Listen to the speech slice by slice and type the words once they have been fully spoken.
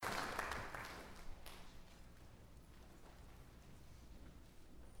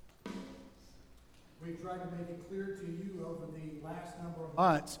tried to make it clear to you over the last number of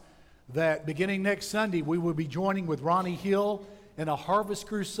months that beginning next Sunday, we will be joining with Ronnie Hill in a harvest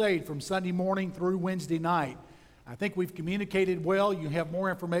crusade from Sunday morning through Wednesday night. I think we've communicated well. You have more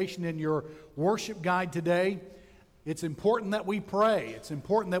information in your worship guide today. It's important that we pray. It's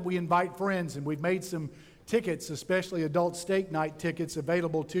important that we invite friends, and we've made some tickets, especially adult steak night tickets,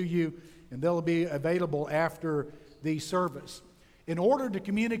 available to you, and they'll be available after the service. In order to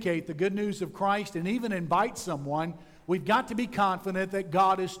communicate the good news of Christ and even invite someone, we've got to be confident that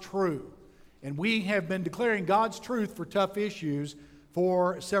God is true. And we have been declaring God's truth for tough issues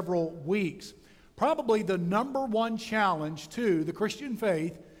for several weeks. Probably the number one challenge to the Christian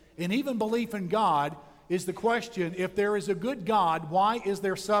faith and even belief in God is the question, if there is a good God, why is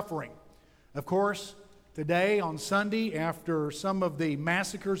there suffering? Of course, today on Sunday, after some of the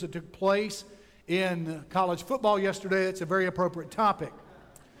massacres that took place in college football yesterday, it's a very appropriate topic.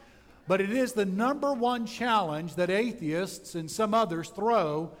 But it is the number one challenge that atheists and some others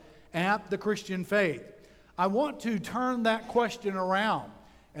throw at the Christian faith. I want to turn that question around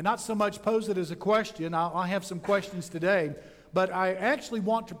and not so much pose it as a question. I have some questions today, but I actually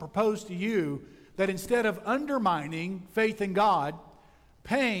want to propose to you that instead of undermining faith in God,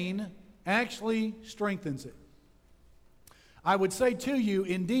 pain actually strengthens it. I would say to you,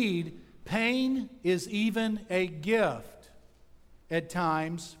 indeed, pain is even a gift at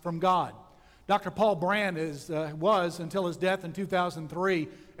times from God. Dr. Paul Brand was, until his death in 2003,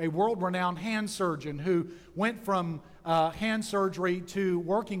 a world-renowned hand surgeon who went from hand surgery to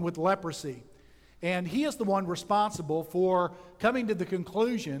working with leprosy. And he is the one responsible for coming to the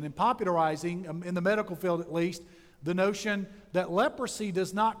conclusion and popularizing, in the medical field at least, the notion that leprosy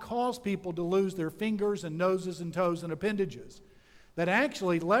does not cause people to lose their fingers and noses and toes and appendages. That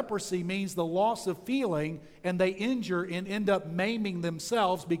actually leprosy means the loss of feeling, and they injure and end up maiming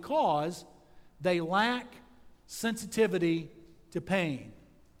themselves because they lack sensitivity to pain.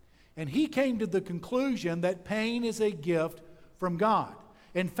 And he came to the conclusion that pain is a gift from God.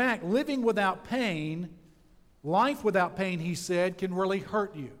 In fact, living without pain, life without pain, he said, can really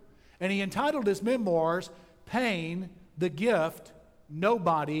hurt you. And he entitled his memoirs, Pain, the Gift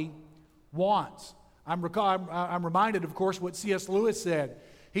Nobody Wants. I'm reminded, of course, what C.S. Lewis said.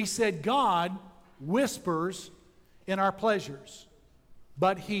 He said, God whispers in our pleasures,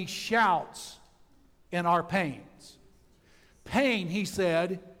 but he shouts in our pains. Pain, he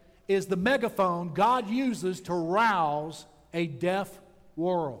said, is the megaphone God uses to rouse a deaf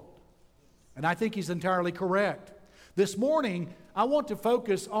world. And I think he's entirely correct. This morning, I want to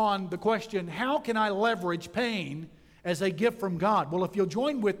focus on the question, how can I leverage pain as a gift from God? Well, if you'll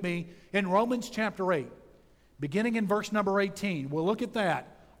join with me in Romans chapter 8, beginning in verse number 18, we'll look at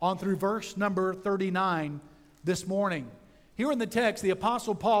that on through verse number 39 this morning. Here in the text, the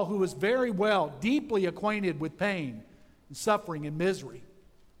Apostle Paul, who was very well, deeply acquainted with pain and suffering and misery,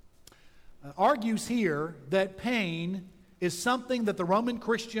 argues here that pain is something that the Roman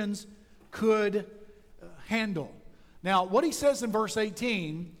Christians could handle. Now, what he says in verse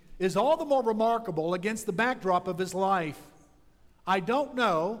 18 is all the more remarkable against the backdrop of his life. I don't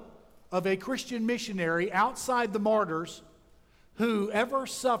know of a Christian missionary outside the martyrs who ever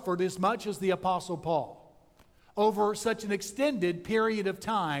suffered as much as the Apostle Paul over such an extended period of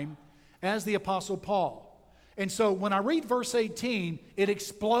time as the Apostle Paul. And so when I read verse 18, it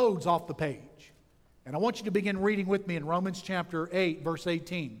explodes off the page. And I want you to begin reading with me in Romans chapter 8, verse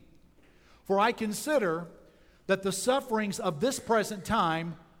 18. For I consider that the sufferings of this present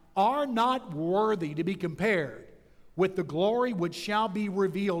time are not worthy to be compared with the glory which shall be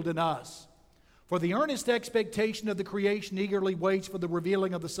revealed in us. For the earnest expectation of the creation eagerly waits for the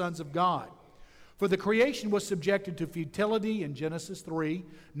revealing of the sons of God. For the creation was subjected to futility in Genesis 3,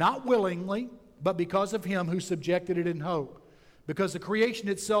 not willingly, but because of him who subjected it in hope. Because the creation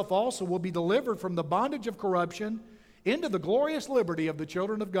itself also will be delivered from the bondage of corruption into the glorious liberty of the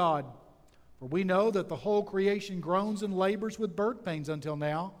children of God. For we know that the whole creation groans and labors with birth pains until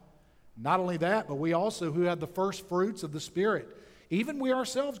now. Not only that, but we also who have the first fruits of the Spirit, even we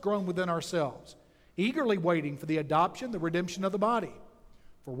ourselves groan within ourselves, eagerly waiting for the adoption, the redemption of the body.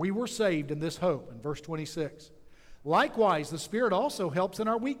 For we were saved in this hope, in verse 26. Likewise, the Spirit also helps in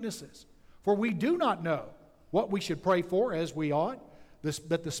our weaknesses. For we do not know what we should pray for as we ought,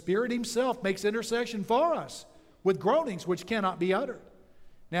 but the Spirit himself makes intercession for us with groanings which cannot be uttered.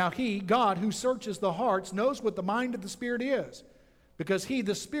 Now he, God, who searches the hearts, knows what the mind of the Spirit is, because he,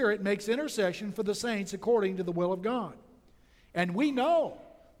 the Spirit, makes intercession for the saints according to the will of God. And we know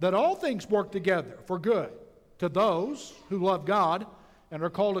that all things work together for good to those who love God and are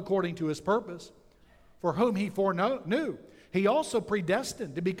called according to his purpose, for whom he foreknew, He also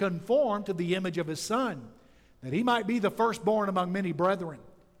predestined to be conformed to the image of His Son, that He might be the firstborn among many brethren.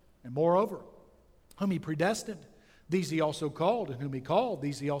 And moreover, whom He predestined, these He also called, and whom He called,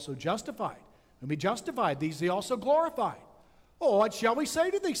 these He also justified. Whom He justified, these He also glorified. Oh, what shall we say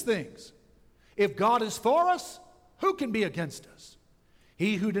to these things? If God is for us, who can be against us?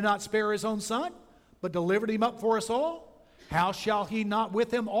 He who did not spare His own Son, but delivered Him up for us all, how shall He not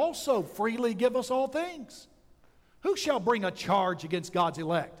with Him also freely give us all things? Who shall bring a charge against God's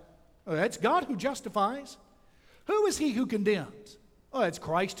elect? Oh, it's God who justifies. Who is He who condemns? Oh, it's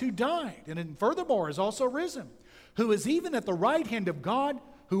Christ who died, and furthermore is also risen, who is even at the right hand of God,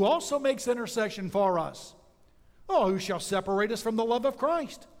 who also makes intercession for us. Oh, who shall separate us from the love of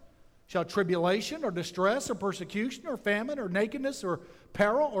Christ? Shall tribulation or distress or persecution or famine or nakedness or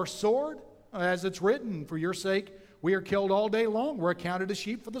peril or sword? As it's written, for your sake we are killed all day long. We're accounted as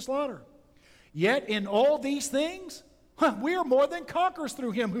sheep for the slaughter. Yet in all these things, we are more than conquerors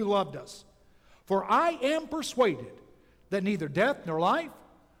through Him who loved us. For I am persuaded that neither death nor life,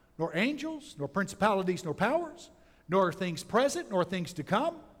 nor angels, nor principalities, nor powers, nor things present, nor things to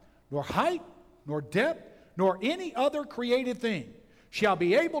come, nor height, nor depth, nor any other created thing shall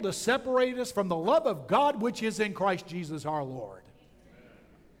be able to separate us from the love of God which is in Christ Jesus our Lord.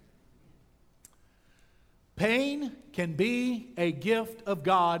 Pain can be a gift of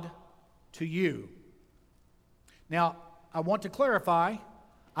God to you. Now, I want to clarify,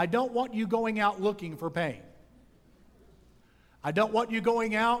 I don't want you going out looking for pain. I don't want you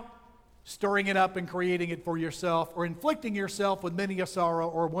going out stirring it up and creating it for yourself or inflicting yourself with many a sorrow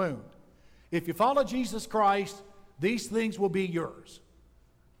or wound. If you follow Jesus Christ, these things will be yours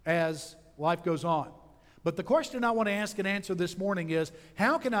as life goes on. But the question I want to ask and answer this morning is,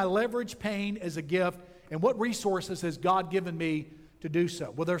 how can I leverage pain as a gift, and what resources has God given me to do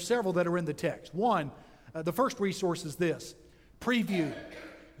so? Well, there are several that are in the text. One, the first resource is this: preview.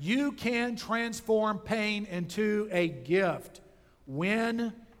 You can transform pain into a gift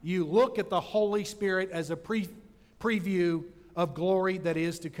when you look at the Holy Spirit as a preview of glory that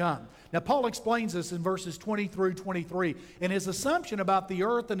is to come. Now, Paul explains this in verses 20 through 23, and his assumption about the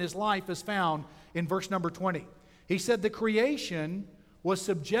earth and his life is found in verse number 20. He said the creation was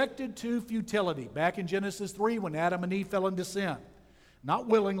subjected to futility back in Genesis 3 when Adam and Eve fell into sin. Not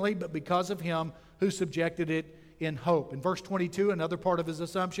willingly, but because of Him who subjected it in hope. In verse 22, another part of his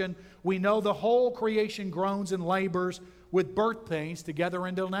assumption, we know the whole creation groans and labors with birth pains together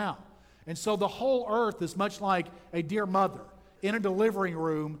until now. And so the whole earth is much like a dear mother in a delivering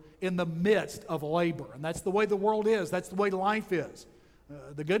room in the midst of labor. And that's the way the world is. That's the way life is.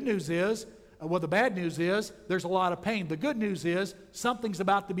 The good news is, the bad news is, there's a lot of pain. The good news is, something's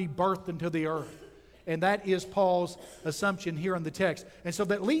about to be birthed into the earth. And that is Paul's assumption here in the text. And so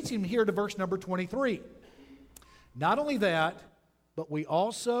that leads him here to verse number 23. Not only that, but we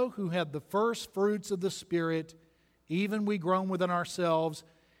also who have the first fruits of the Spirit, even we groan within ourselves,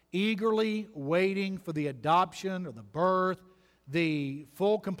 eagerly waiting for the adoption or the birth, the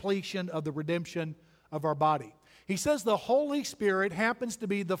full completion of the redemption of our body. He says the Holy Spirit happens to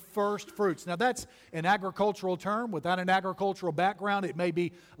be the first fruits. Now that's an agricultural term. Without an agricultural background, it may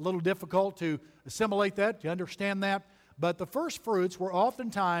be a little difficult to assimilate that, to understand that. But the first fruits were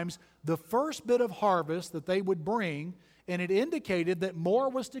oftentimes the first bit of harvest that they would bring, and it indicated that more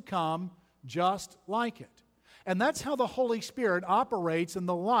was to come just like it. And that's how the Holy Spirit operates in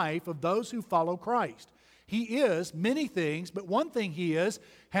the life of those who follow Christ. He is many things, but one thing He is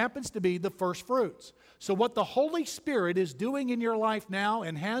happens to be the first fruits. So what the Holy Spirit is doing in your life now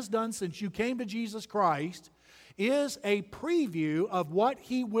and has done since you came to Jesus Christ is a preview of what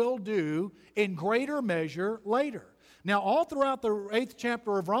He will do in greater measure later. Now, all throughout the 8th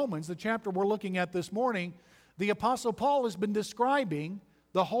chapter of Romans, the chapter we're looking at this morning, the Apostle Paul has been describing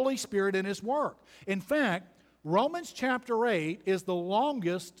the Holy Spirit and His work. In fact, Romans chapter 8 is the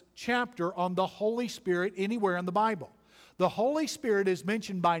longest chapter on the Holy Spirit anywhere in the Bible. The Holy Spirit is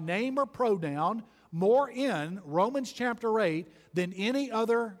mentioned by name or pronoun more in Romans chapter 8 than any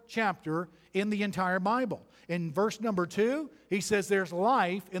other chapter in the entire Bible. In verse number 2, he says there's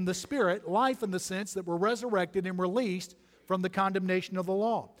life in the Spirit, life in the sense that we're resurrected and released from the condemnation of the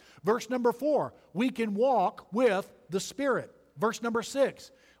law. Verse number 4, we can walk with the Spirit. Verse number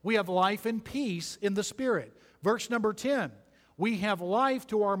 6, we have life and peace in the Spirit. Verse number 10, we have life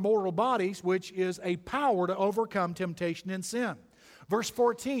to our mortal bodies, which is a power to overcome temptation and sin. Verse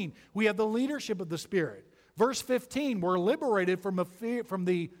 14, we have the leadership of the Spirit. Verse 15, we're liberated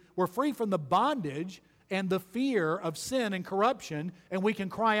we're free from the bondage and the fear of sin and corruption, and we can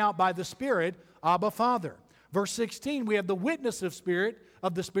cry out by the Spirit, Abba, Father. Verse 16, we have the witness of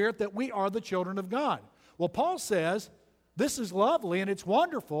the Spirit that we are the children of God. Well, Paul says, This is lovely and it's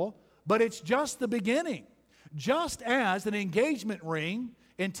wonderful, but it's just the beginning. Just as an engagement ring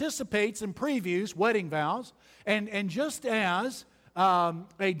anticipates and previews wedding vows, and just as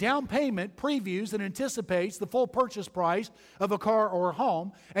a down payment previews and anticipates the full purchase price of a car or a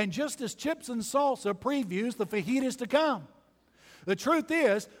home, and just as chips and salsa previews the fajitas to come. The truth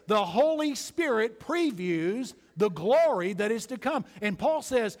is, the Holy Spirit previews the glory that is to come. And Paul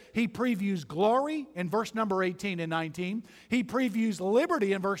says he previews glory in verse number 18 and 19. He previews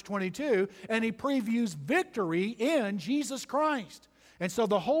liberty in verse 22. And he previews victory in Jesus Christ. And so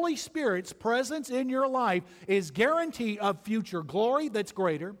the Holy Spirit's presence in your life is guarantee of future glory that's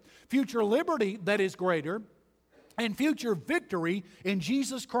greater, future liberty that is greater, and future victory in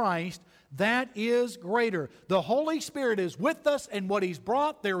Jesus Christ that is greater. The Holy Spirit is with us, and what He's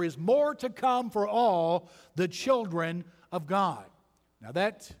brought, there is more to come for all the children of God. Now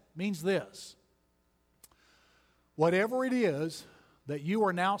that means this. Whatever it is that you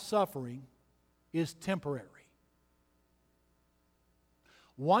are now suffering is temporary.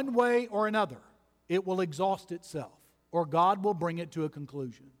 One way or another, it will exhaust itself, or God will bring it to a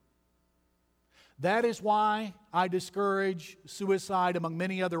conclusion. That is why I discourage suicide, among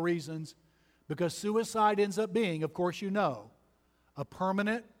many other reasons, because suicide ends up being, of course you know, a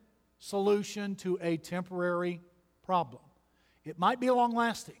permanent solution to a temporary problem. It might be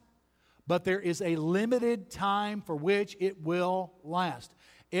long-lasting, but there is a limited time for which it will last.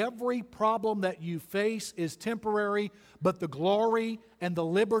 Every problem that you face is temporary, but the glory and the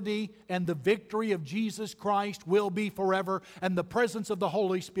liberty and the victory of Jesus Christ will be forever, and the presence of the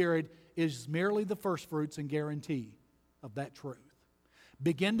Holy Spirit is merely the first fruits and guarantee of that truth.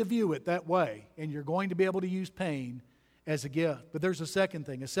 Begin to view it that way, and you're going to be able to use pain as a gift. But there's a second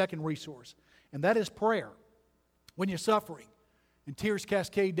thing, a second resource, and that is prayer. When you're suffering and tears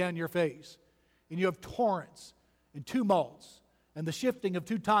cascade down your face, and you have torrents and tumults and the shifting of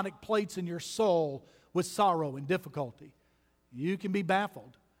tectonic plates in your soul with sorrow and difficulty, you can be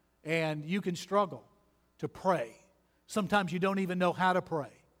baffled and you can struggle to pray. Sometimes you don't even know how to pray.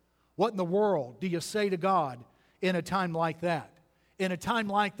 What in the world do you say to God in a time like that? In a time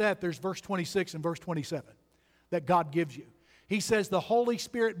like that, there's verse 26 and verse 27 that God gives you. He says the Holy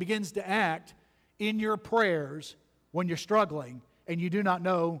Spirit begins to act in your prayers when you're struggling and you do not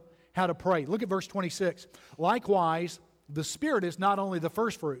know how to pray. Look at verse 26. Likewise, the Spirit is not only the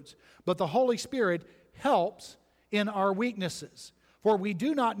first fruits, but the Holy Spirit helps in our weaknesses. For we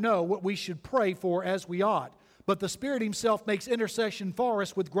do not know what we should pray for as we ought, but the Spirit Himself makes intercession for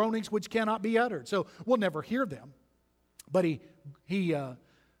us with groanings which cannot be uttered. So we'll never hear them, but He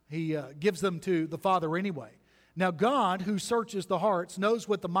gives them to the Father anyway. Now God, who searches the hearts, knows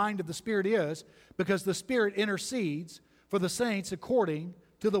what the mind of the Spirit is, because the Spirit intercedes for the saints according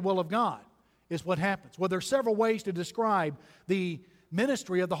to the will of God, is what happens. Well, there are several ways to describe the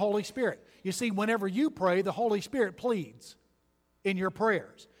ministry of the Holy Spirit. You see, whenever you pray, the Holy Spirit pleads in your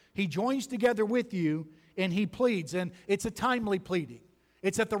prayers. He joins together with you and He pleads, and it's a timely pleading.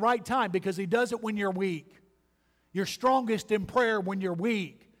 It's at the right time because He does it when you're weak. You're strongest in prayer when you're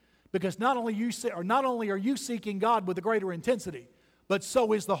weak, because not only are you seeking God with a greater intensity, but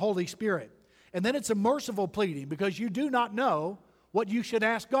so is the Holy Spirit. And then it's a merciful pleading because you do not know what you should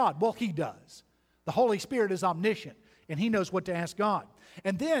ask God. Well, He does. The Holy Spirit is omniscient, and He knows what to ask God.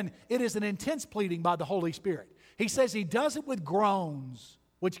 And then it is an intense pleading by the Holy Spirit. He says He does it with groans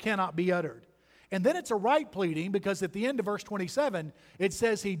which cannot be uttered. And then it's a right pleading because at the end of verse 27, it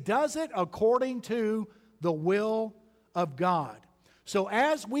says He does it according to the will of God. So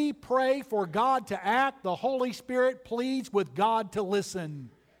as we pray for God to act, the Holy Spirit pleads with God to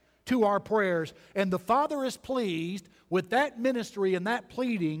listen to our prayers. And the Father is pleased with that ministry and that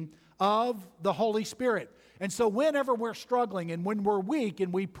pleading of the Holy Spirit. And so whenever we're struggling and when we're weak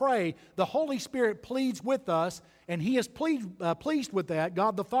and we pray, the Holy Spirit pleads with us, and He is pleased with that,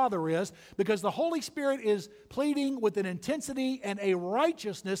 God the Father is, because the Holy Spirit is pleading with an intensity and a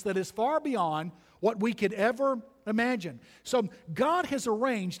righteousness that is far beyond what we could ever imagine. So God has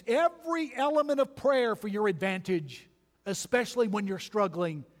arranged every element of prayer for your advantage, especially when you're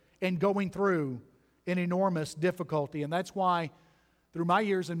struggling and going through an enormous difficulty. And that's why through my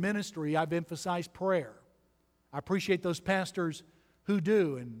years in ministry, I've emphasized prayer. I appreciate those pastors who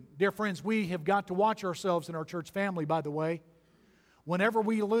do. And dear friends, we have got to watch ourselves in our church family, by the way. Whenever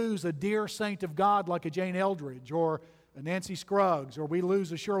we lose a dear saint of God like a Jane Eldridge or a Nancy Scruggs, or we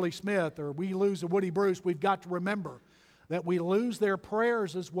lose a Shirley Smith, or we lose a Woody Bruce, we've got to remember that we lose their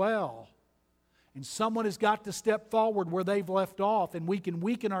prayers as well. And someone has got to step forward where they've left off, and we can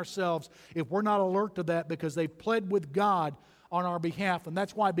weaken ourselves if we're not alert to that, because they've pled with God on our behalf. And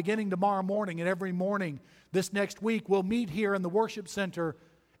that's why beginning tomorrow morning and every morning this next week, we'll meet here in the worship center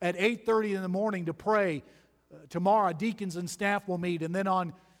at 8:30 in the morning to pray. Tomorrow, deacons and staff will meet. And then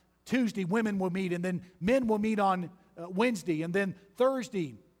on Tuesday, women will meet. And then men will meet on Wednesday. And then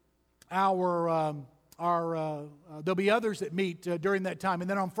Thursday, there'll be others that meet during that time. And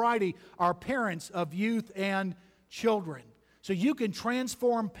then on Friday, our parents of youth and children. So you can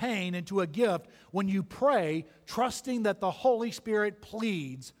transform pain into a gift when you pray, trusting that the Holy Spirit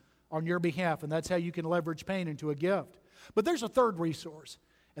pleads on your behalf. And that's how you can leverage pain into a gift. But there's a third resource,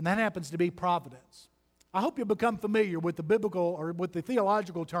 and that happens to be providence. I hope you'll become familiar with the biblical or with the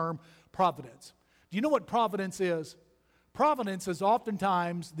theological term providence. Do you know what providence is? Providence is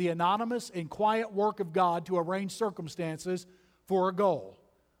oftentimes the anonymous and quiet work of God to arrange circumstances for a goal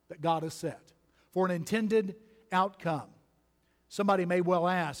that God has set, for an intended outcome. Somebody may well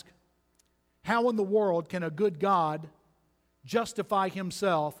ask, how in the world can a good God justify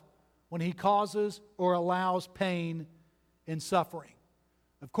himself when he causes or allows pain and suffering?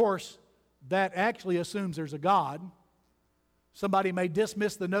 Of course, that actually assumes there's a God. Somebody may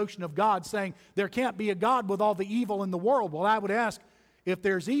dismiss the notion of God, saying there can't be a God with all the evil in the world. Well, I would ask, if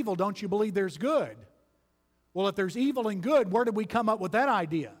there's evil, don't you believe there's good? Well, if there's evil and good, where did we come up with that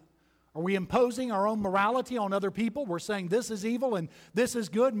idea? Are we imposing our own morality on other people? We're saying this is evil and this is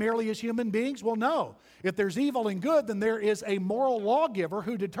good merely as human beings? Well, no. If there's evil and good, then there is a moral lawgiver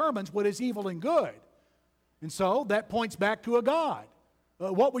who determines what is evil and good. And so that points back to a God.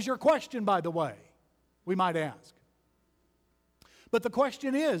 What was your question, by the way? We might ask. But the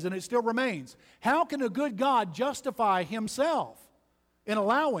question is, and it still remains, how can a good God justify himself in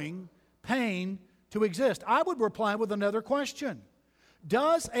allowing pain to exist? I would reply with another question.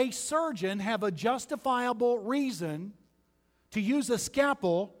 Does a surgeon have a justifiable reason to use a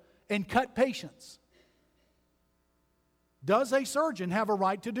scalpel and cut patients? Does a surgeon have a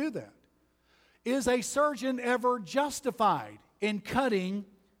right to do that? Is a surgeon ever justified in cutting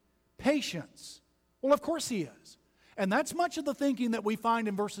patients? Well, of course he is. And that's much of the thinking that we find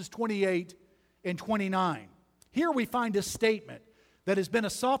in verses 28 and 29. Here we find a statement that has been a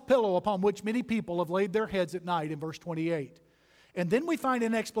soft pillow upon which many people have laid their heads at night in verse 28. And then we find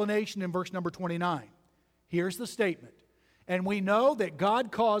an explanation in verse number 29. Here's the statement. And we know that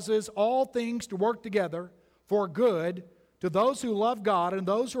God causes all things to work together for good to those who love God and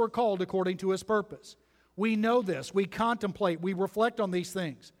those who are called according to his purpose. We know this. We contemplate. We reflect on these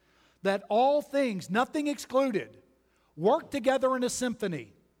things. That all things, nothing excluded, work together in a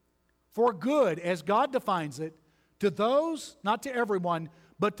symphony for good, as God defines it, to those, not to everyone,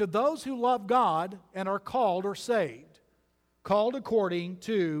 but to those who love God and are called or saved. Called according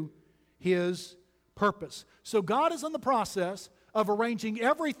to his purpose. So God is in the process of arranging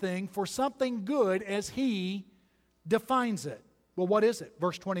everything for something good as he defines it. Well, what is it?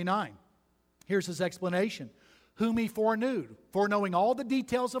 Verse 29. Here's his explanation. Whom he foreknew, foreknowing all the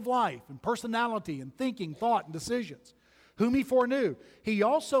details of life and personality and thinking, thought, and decisions. Whom he foreknew, he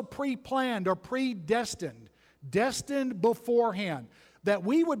also pre-planned or predestined, destined beforehand, that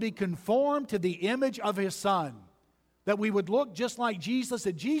we would be conformed to the image of his Son. That we would look just like Jesus,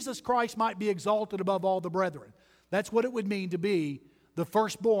 that Jesus Christ might be exalted above all the brethren. That's what it would mean to be the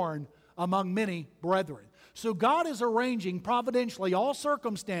firstborn among many brethren. So God is arranging providentially all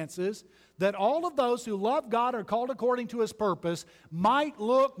circumstances that all of those who love God are called according to his purpose might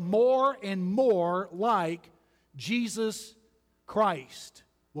look more and more like Jesus Christ.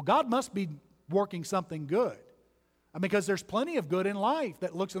 Well, God must be working something good. Because there's plenty of good in life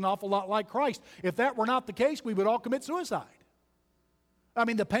that looks an awful lot like Christ. If that were not the case, we would all commit suicide.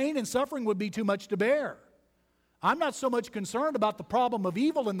 The pain and suffering would be too much to bear. I'm not so much concerned about the problem of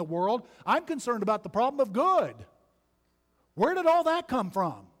evil in the world. I'm concerned about the problem of good. Where did all that come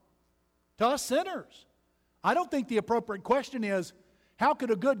from? To us sinners. I don't think the appropriate question is, how could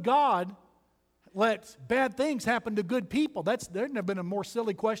a good God let bad things happen to good people? There's never been a more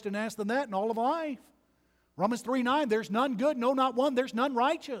silly question asked than that in all of life. Romans 3:9, there's none good, no, not one. There's none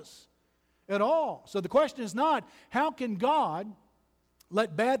righteous at all. So the question is not, how can God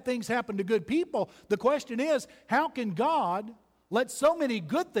let bad things happen to good people? The question is, how can God let so many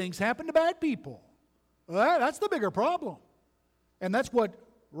good things happen to bad people? Well, that's the bigger problem. And that's what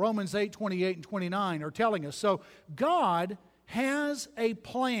Romans 8:28 and 29 are telling us. So God has a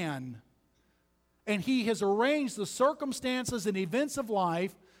plan, and he has arranged the circumstances and events of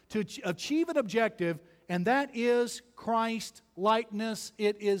life to achieve an objective, and that is Christ likeness.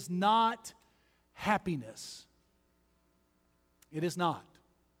 It is not happiness. It is not.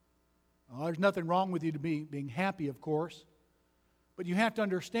 Well, there's nothing wrong with you to be being happy, of course. But you have to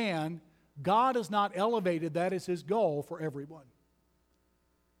understand God has not elevated that as His goal for everyone.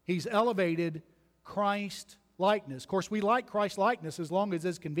 He's elevated Christ likeness. Of course, we like Christ likeness as long as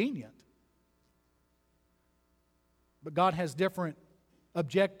it's convenient. But God has different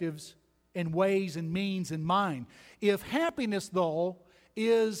objectives and ways and means in mind. If happiness, though,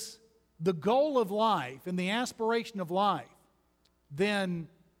 is the goal of life and the aspiration of life, then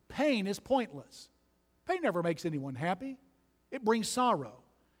pain is pointless. Pain never makes anyone happy. It brings sorrow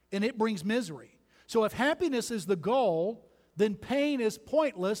and it brings misery. So if happiness is the goal, then pain is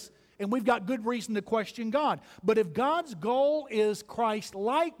pointless, and we've got good reason to question God. But if God's goal is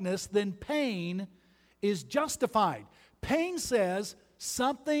Christ-likeness, then pain is justified. Pain says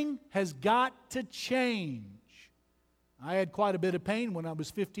something has got to change. I had quite a bit of pain when I was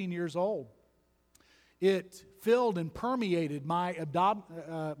 15 years old. It filled and permeated my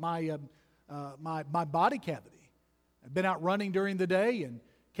body cavity. I'd been out running during the day and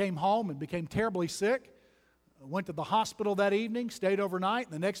came home and became terribly sick. Went to the hospital that evening, stayed overnight,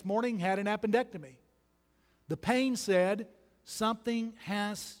 and the next morning had an appendectomy. The pain said something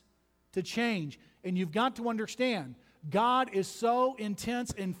has to change. And you've got to understand, God is so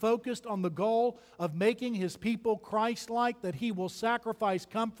intense and focused on the goal of making His people Christ-like that He will sacrifice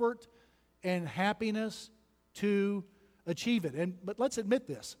comfort and happiness to achieve it. But let's admit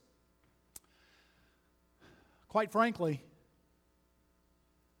this. Quite frankly,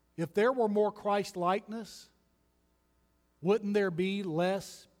 if there were more Christ-likeness, wouldn't there be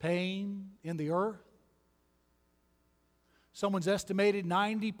less pain in the earth? Someone's estimated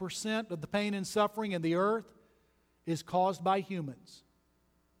 90% of the pain and suffering in the earth is caused by humans,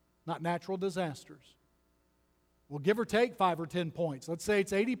 not natural disasters. Well, give or take 5 or 10 points. Let's say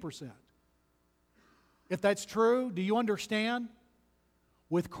it's 80%. If that's true, do you understand?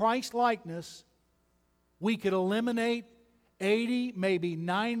 With Christ-likeness, we could eliminate 80, maybe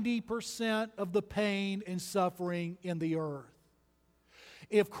 90% of the pain and suffering in the earth.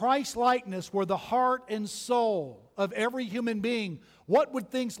 If Christ-likeness were the heart and soul of every human being, what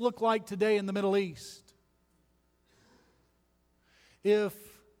would things look like today in the Middle East? If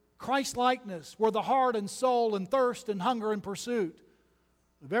Christ-likeness were the heart and soul and thirst and hunger and pursuit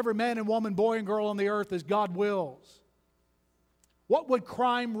of every man and woman, boy and girl on the earth as God wills, what would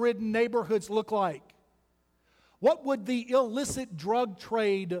crime-ridden neighborhoods look like? What would the illicit drug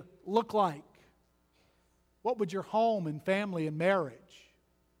trade look like? What would your home and family and marriage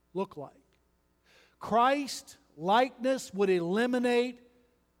look like? Christ-likeness would eliminate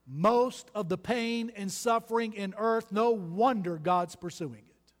most of the pain and suffering in earth. No wonder God's pursuing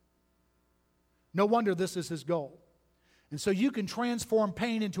it. No wonder this is His goal. And so you can transform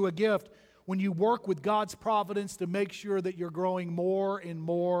pain into a gift when you work with God's providence to make sure that you're growing more and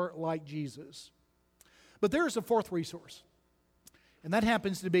more like Jesus. But there is a fourth resource, and that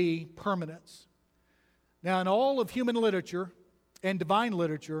happens to be permanence. Now, in all of human literature and divine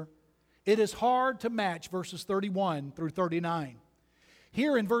literature, it is hard to match verses 31 through 39.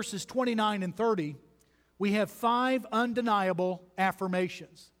 Here in verses 29 and 30, we have 5 undeniable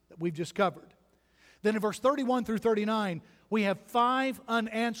affirmations that we've just covered. Then in verse 31 through 39, we have 5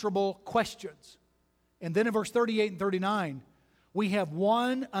 unanswerable questions. And then in verse 38 and 39, we have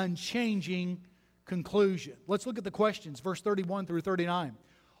 1 unchanging conclusion. Let's look at the questions, verse 31 through 39.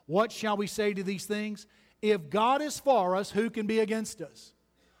 What shall we say to these things? If God is for us, who can be against us?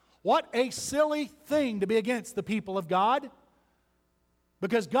 What a silly thing to be against the people of God,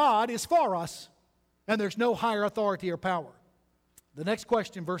 because God is for us, and there's no higher authority or power. The next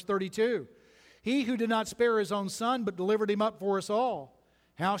question, verse 32. He who did not spare His own Son, but delivered Him up for us all,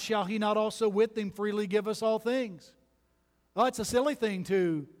 how shall He not also with Him freely give us all things? Well, it's a silly thing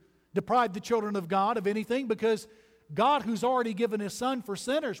to deprive the children of God of anything, because God, who's already given His Son for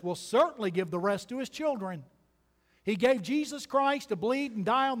sinners, will certainly give the rest to His children. He gave Jesus Christ to bleed and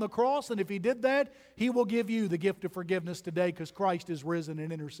die on the cross, and if He did that, He will give you the gift of forgiveness today, because Christ is risen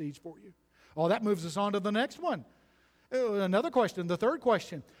and intercedes for you. Oh, that moves us on to the next one. Another question, the third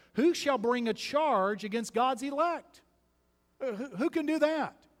question. Who shall bring a charge against God's elect? Who can do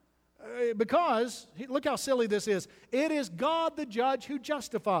that? Because, look how silly this is. It is God the judge who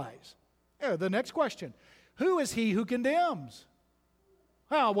justifies. The next question. Who is He who condemns?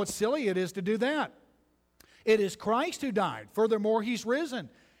 Well, what silly it is to do that. It is Christ who died. Furthermore, He's risen.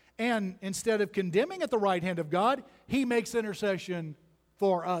 And instead of condemning at the right hand of God, He makes intercession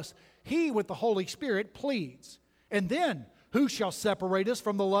for us. He, with the Holy Spirit, pleads. And then, who shall separate us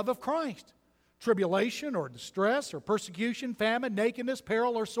from the love of Christ? Tribulation or distress or persecution, famine, nakedness,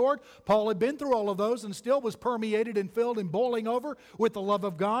 peril, or sword. Paul had been through all of those and still was permeated and filled and boiling over with the love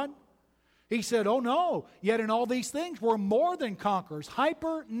of God. He said, oh no, yet in all these things we're more than conquerors.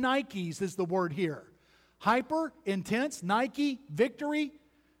 Hyper Nikes is the word here. Hyper, intense, Nike, victory.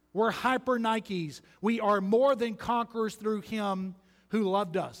 We're hyper Nikes. We are more than conquerors through Him who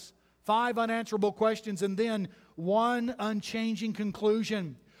loved us. 5 unanswerable questions and then one unchanging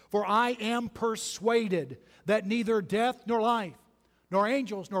conclusion. For I am persuaded that neither death nor life, nor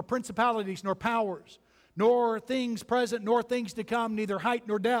angels, nor principalities, nor powers, nor things present, nor things to come, neither height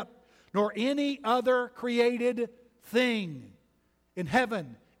nor depth, nor any other created thing in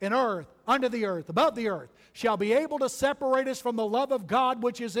heaven, in earth, under the earth, above the earth, shall be able to separate us from the love of God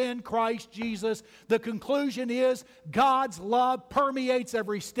which is in Christ Jesus. The conclusion is God's love permeates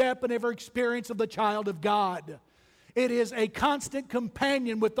every step and every experience of the child of God. It is a constant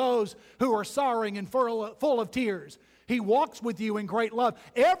companion with those who are sorrowing and full of tears. He walks with you in great love.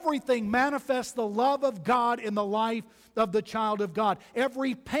 Everything manifests the love of God in the life of the child of God.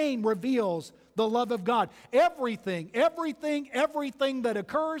 Every pain reveals the love of God. Everything that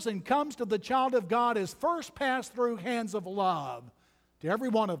occurs and comes to the child of God is first passed through hands of love. To every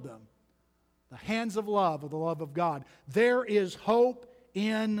one of them, the hands of love of the love of God. There is hope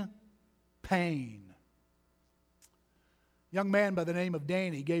in pain. A young man by the name of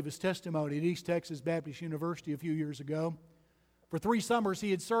Danny gave his testimony at East Texas Baptist University a few years ago. For 3 summers,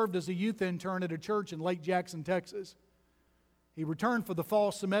 he had served as a youth intern at a church in Lake Jackson, Texas. He returned for the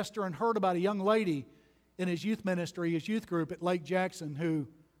fall semester and heard about a young lady in his youth ministry, his youth group at Lake Jackson, who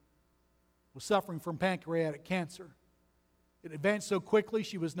was suffering from pancreatic cancer. It advanced so quickly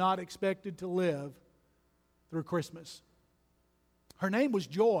she was not expected to live through Christmas. Her name was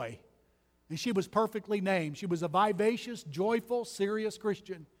Joy. And she was perfectly named. She was a vivacious, joyful, serious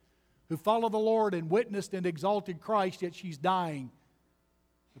Christian who followed the Lord and witnessed and exalted Christ, yet she's dying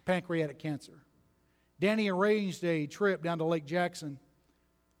of pancreatic cancer. Danny arranged a trip down to Lake Jackson,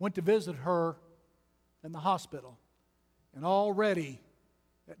 went to visit her in the hospital, and already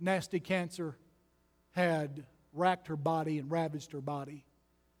that nasty cancer had racked her body and ravaged her body.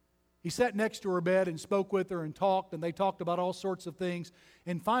 He sat next to her bed and spoke with her and talked, and they talked about all sorts of things.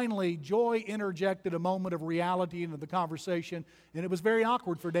 And finally, Joy interjected a moment of reality into the conversation, and it was very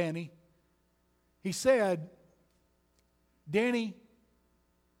awkward for Danny. He said, Danny,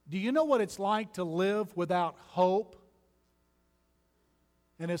 do you know what it's like to live without hope?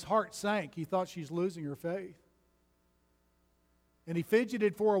 And his heart sank. He thought she's losing her faith. And he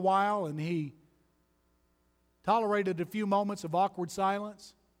fidgeted for a while, and he tolerated a few moments of awkward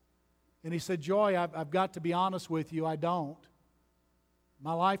silence. And he said, Joy, I've got to be honest with you, I don't.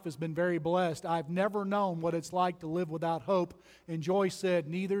 My life has been very blessed. I've never known what it's like to live without hope. And Joy said,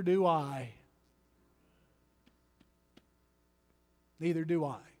 neither do I. Neither do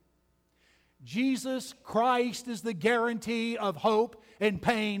I. Jesus Christ is the guarantee of hope and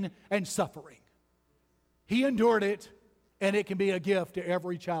pain and suffering. He endured it, and it can be a gift to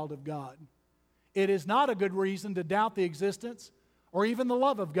every child of God. It is not a good reason to doubt the existence or even the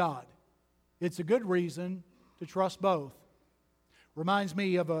love of God. It's a good reason to trust both. Reminds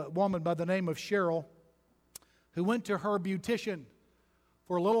me of a woman by the name of Cheryl who went to her beautician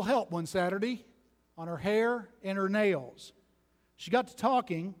for a little help one Saturday on her hair and her nails. She got to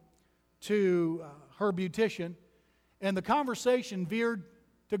talking to her beautician, and the conversation veered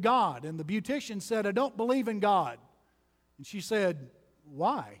to God. And the beautician said, I don't believe in God. And she said,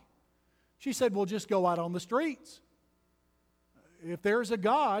 why? She said, well, just go out on the streets. If there's a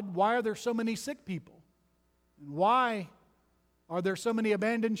God, why are there so many sick people? And why are there so many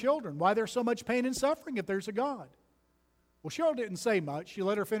abandoned children? Why there's so much pain and suffering if there's a God? Well, Cheryl didn't say much. She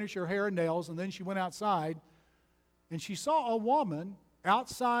let her finish her hair and nails, and then she went outside, and she saw a woman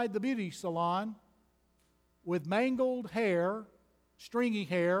outside the beauty salon with mangled hair, stringy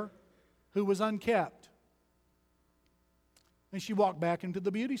hair, who was unkept. And she walked back into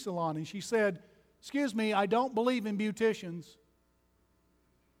the beauty salon, and she said, excuse me, I don't believe in beauticians.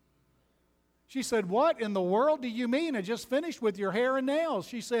 She said, what in the world do you mean? I just finished with your hair and nails.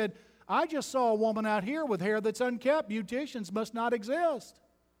 She said, I just saw a woman out here with hair that's unkept. Beauticians must not exist.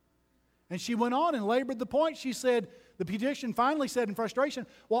 And she went on and labored the point. She said, the beautician finally said in frustration,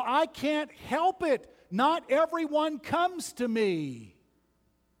 well, I can't help it. Not everyone comes to me.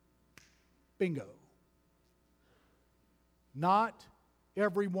 Bingo. Not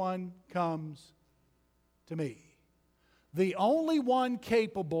everyone comes to me. The only one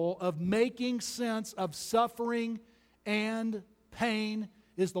capable of making sense of suffering and pain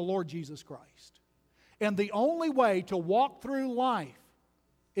is the Lord Jesus Christ. And the only way to walk through life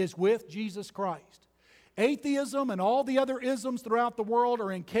is with Jesus Christ. Atheism and all the other isms throughout the world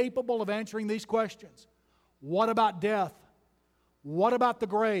are incapable of answering these questions. What about death? What about the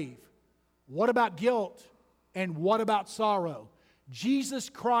grave? What about guilt? And what about sorrow? Jesus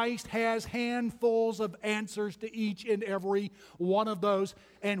Christ has handfuls of answers to each and every one of those,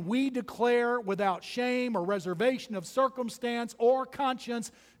 and we declare without shame or reservation of circumstance or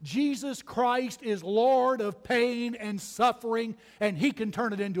conscience, Jesus Christ is Lord of pain and suffering, and He can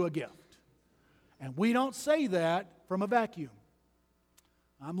turn it into a gift. And we don't say that from a vacuum.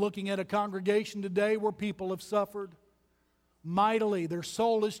 I'm looking at a congregation today where people have suffered mightily. Their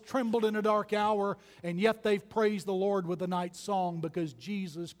soul has trembled in a dark hour, and yet they've praised the Lord with a night song because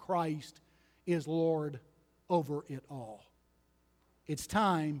Jesus Christ is Lord over it all. It's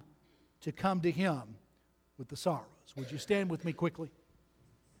time to come to Him with the sorrows. Would you stand with me quickly?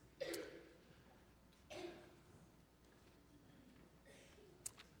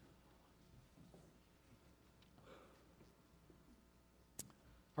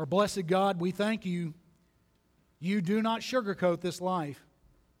 Our blessed God, we thank You. You do not sugarcoat this life.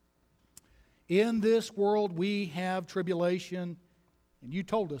 In this world we have tribulation, and You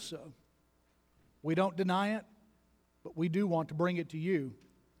told us so. We don't deny it, but we do want to bring it to You.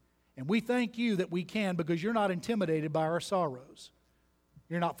 And we thank You that we can, because You're not intimidated by our sorrows.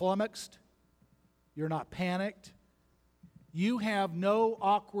 You're not flummoxed. You're not panicked. You have no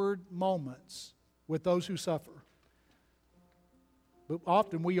awkward moments with those who suffer. But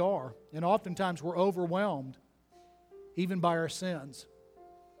often we are, and oftentimes we're overwhelmed even by our sins.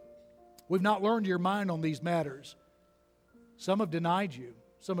 We've not learned Your mind on these matters. Some have denied You.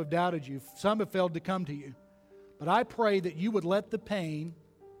 Some have doubted You. Some have failed to come to You. But I pray that You would let the pain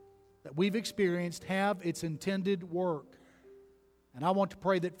that we've experienced have its intended work. And I want to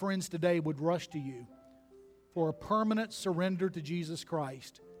pray that friends today would rush to You for a permanent surrender to Jesus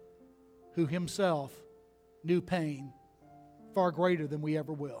Christ, who Himself knew pain far greater than we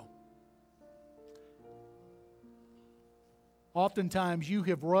ever will. Oftentimes you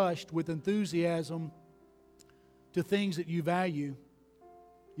have rushed with enthusiasm to things that you value.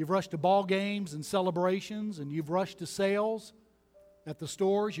 You've rushed to ball games and celebrations, and you've rushed to sales at the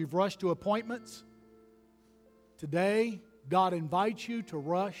stores. You've rushed to appointments. Today, God invites you to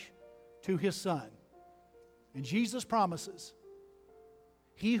rush to His Son. And Jesus promises,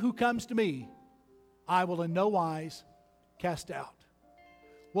 He who comes to Me, I will in no wise cast out.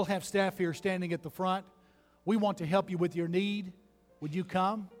 We'll have staff here standing at the front. We want to help you with your need. Would you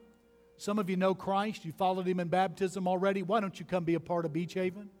come? Some of you know Christ. You followed Him in baptism already. Why don't you come be a part of Beach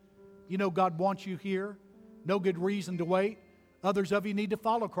Haven? You know God wants you here. No good reason to wait. Others of you need to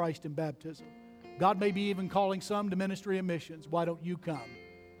follow Christ in baptism. God may be even calling some to ministry and missions. Why don't you come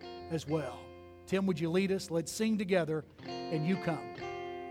as well? Tim, would you lead us? Let's sing together and you come.